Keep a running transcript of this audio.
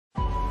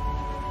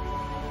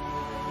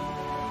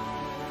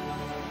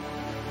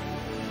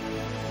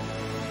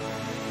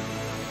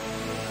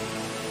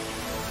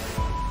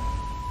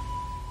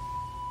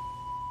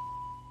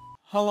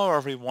Hello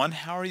everyone,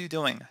 how are you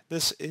doing?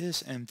 This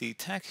is MD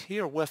Tech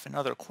here with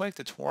another quick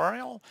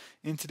tutorial.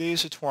 In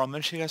today's tutorial, I'm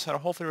going to show you guys how to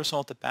hopefully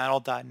resolve the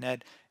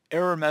battle.net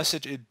error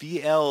message at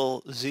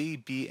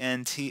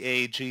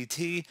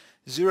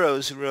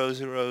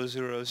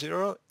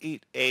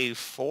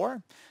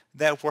BLZBNTAGT0000008A4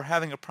 that we're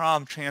having a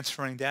problem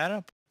transferring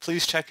data.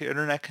 Please check your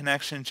internet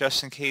connection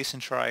just in case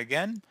and try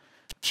again.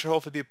 Should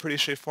hopefully be a pretty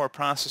straightforward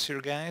process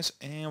here, guys.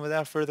 And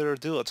without further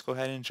ado, let's go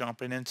ahead and jump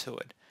right into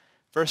it.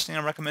 First thing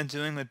I recommend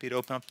doing would be to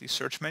open up the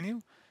search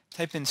menu,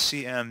 type in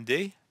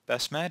CMD,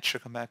 best match,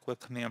 should come back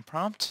with command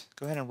prompt.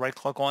 Go ahead and right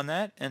click on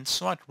that and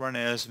select run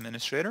as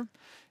administrator.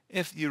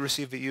 If you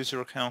receive a user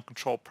account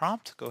control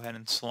prompt, go ahead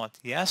and select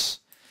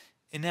yes.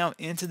 And now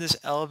into this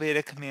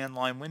elevated command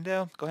line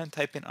window, go ahead and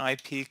type in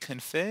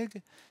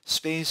ipconfig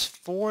space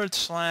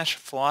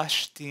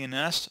 /flush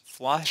DNS.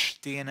 Flush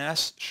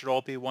DNS should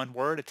all be one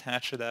word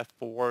attached to that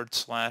 /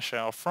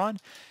 out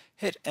front.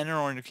 Hit enter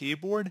on your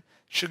keyboard.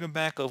 Should come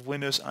back of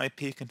Windows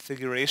IP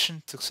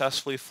configuration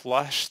successfully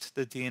flushed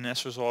the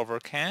DNS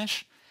resolver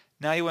cache.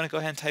 Now you want to go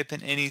ahead and type in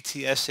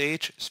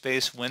netsh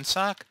space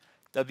winsock,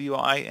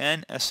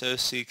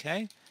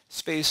 WINSOCK,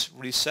 space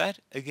reset.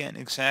 Again,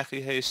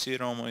 exactly how you see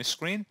it on my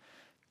screen.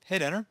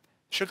 Hit enter.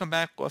 Should come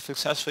back with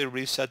successfully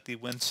reset the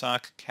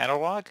WinSock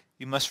catalog.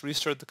 You must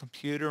restart the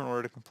computer in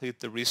order to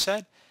complete the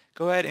reset.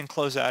 Go ahead and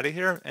close out of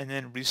here and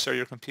then restart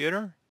your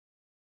computer.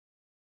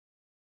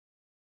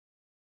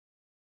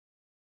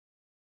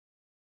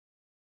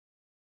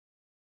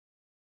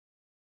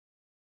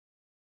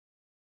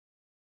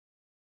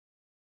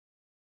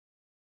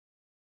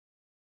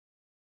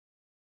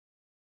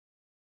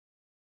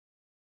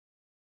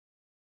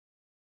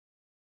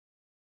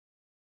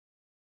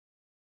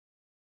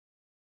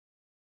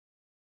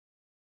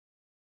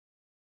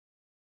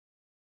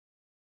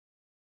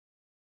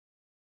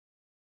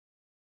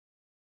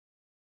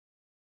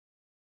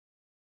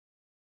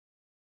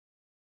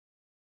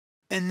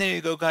 And there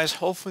you go, guys.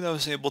 Hopefully that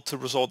was able to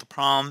resolve the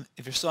problem.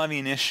 If you're still having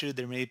an issue,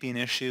 there may be an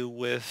issue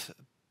with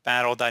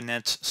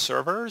Battle.net's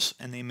servers,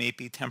 and they may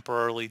be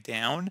temporarily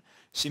down.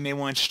 So you may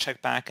want to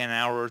check back an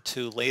hour or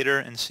two later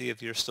and see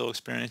if you're still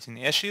experiencing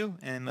the issue.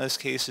 And in most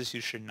cases, you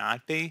should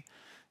not be.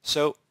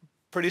 So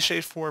pretty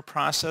straightforward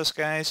process,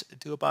 guys. I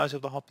do hope I was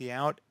able to help you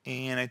out,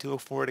 and I do look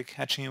forward to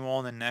catching you all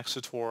in the next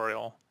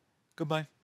tutorial. Goodbye.